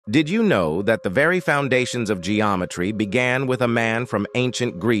Did you know that the very foundations of geometry began with a man from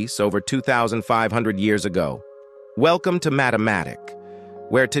ancient Greece over 2,500 years ago? Welcome to Mathematic,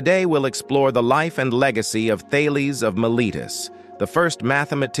 where today we'll explore the life and legacy of Thales of Miletus, the first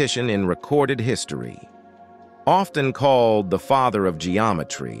mathematician in recorded history. Often called the father of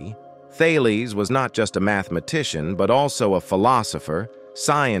geometry, Thales was not just a mathematician, but also a philosopher,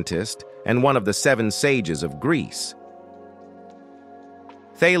 scientist, and one of the 7 sages of Greece.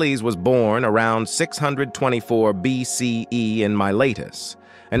 Thales was born around 624 BCE in Miletus,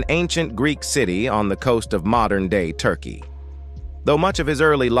 an ancient Greek city on the coast of modern-day Turkey. Though much of his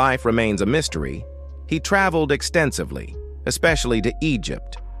early life remains a mystery, he traveled extensively, especially to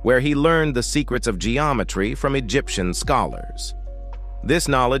Egypt, where he learned the secrets of geometry from Egyptian scholars. This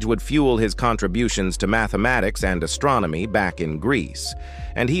knowledge would fuel his contributions to mathematics and astronomy back in Greece,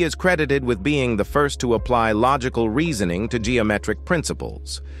 and he is credited with being the first to apply logical reasoning to geometric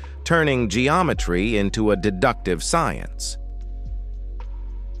principles, turning geometry into a deductive science.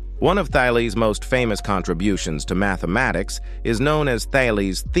 One of Thales' most famous contributions to mathematics is known as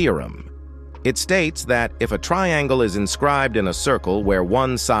Thales' Theorem. It states that if a triangle is inscribed in a circle where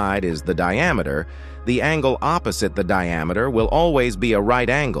one side is the diameter, the angle opposite the diameter will always be a right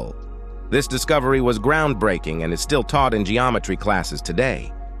angle. This discovery was groundbreaking and is still taught in geometry classes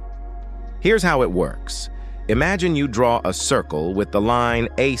today. Here's how it works. Imagine you draw a circle with the line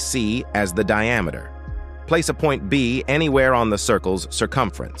AC as the diameter. Place a point B anywhere on the circle's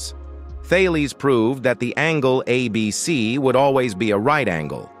circumference. Thales proved that the angle ABC would always be a right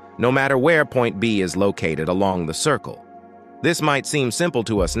angle, no matter where point B is located along the circle. This might seem simple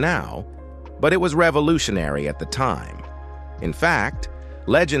to us now, but it was revolutionary at the time. In fact,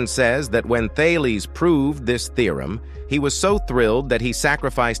 legend says that when Thales proved this theorem, he was so thrilled that he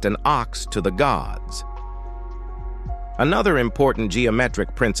sacrificed an ox to the gods. Another important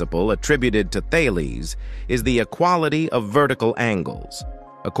geometric principle attributed to Thales is the equality of vertical angles.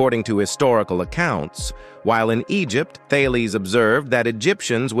 According to historical accounts, while in Egypt, Thales observed that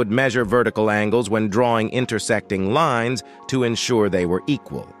Egyptians would measure vertical angles when drawing intersecting lines to ensure they were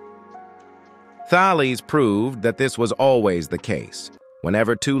equal. Thales proved that this was always the case.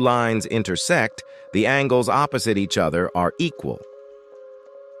 Whenever 2 lines intersect, the angles opposite each other are equal.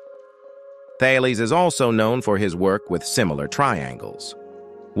 Thales is also known for his work with similar triangles.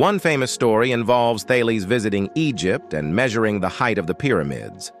 One famous story involves Thales visiting Egypt and measuring the height of the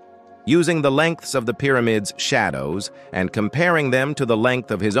pyramids. Using the lengths of the pyramids' shadows and comparing them to the length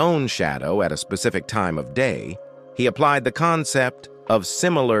of his own shadow at a specific time of day, he applied the concept of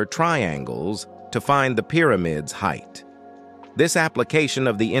similar triangles to find the pyramid's height. This application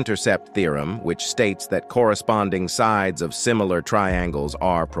of the intercept theorem, which states that corresponding sides of similar triangles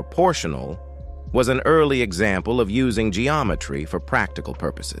are proportional, was an early example of using geometry for practical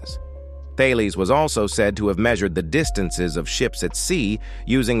purposes. Thales was also said to have measured the distances of ships at sea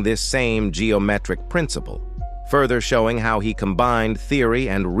using this same geometric principle, further showing how he combined theory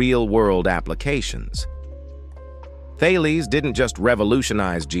and real-world applications. Thales didn't just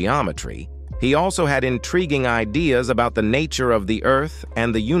revolutionize geometry, he also had intriguing ideas about the nature of the Earth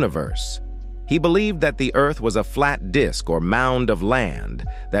and the universe. He believed that the Earth was a flat disk or mound of land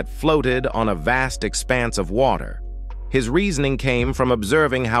that floated on a vast expanse of water. His reasoning came from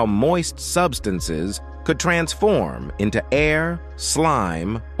observing how moist substances could transform into air,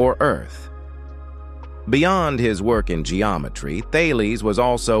 slime, or earth. Beyond his work in geometry, Thales was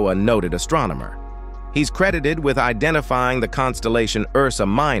also a noted astronomer. He's credited with identifying the constellation Ursa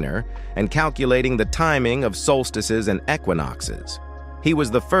Minor and calculating the timing of solstices and equinoxes. He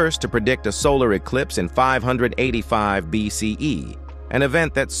was the first to predict a solar eclipse in 585 BCE, an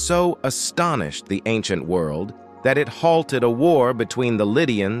event that so astonished the ancient world that it halted a war between the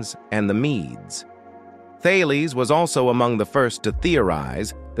Lydians and the Medes. Thales was also among the first to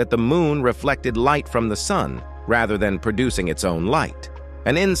theorize that the moon reflected light from the sun rather than producing its own light,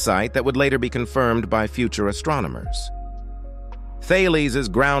 an insight that would later be confirmed by future astronomers. Thales'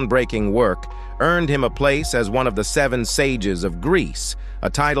 groundbreaking work earned him a place as one of the 7 sages of Greece, a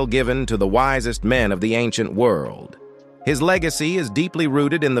title given to the wisest men of the ancient world. His legacy is deeply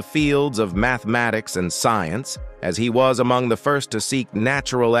rooted in the fields of mathematics and science, as he was among the first to seek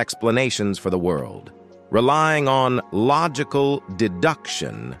natural explanations for the world, relying on logical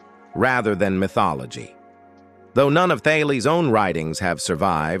deduction rather than mythology. Though none of Thales' own writings have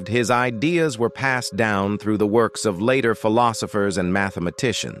survived, his ideas were passed down through the works of later philosophers and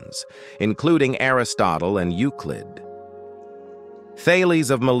mathematicians, including Aristotle and Euclid. Thales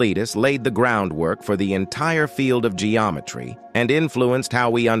of Miletus laid the groundwork for the entire field of geometry and influenced how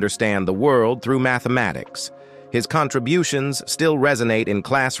we understand the world through mathematics. His contributions still resonate in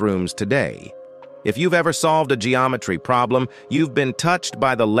classrooms today. If you've ever solved a geometry problem, you've been touched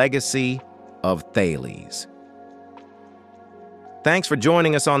by the legacy of Thales. Thanks for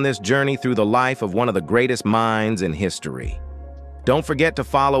joining us on this journey through the life of one of the greatest minds in history. Don't forget to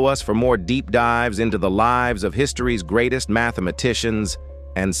follow us for more deep dives into the lives of history's greatest mathematicians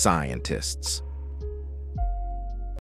and scientists.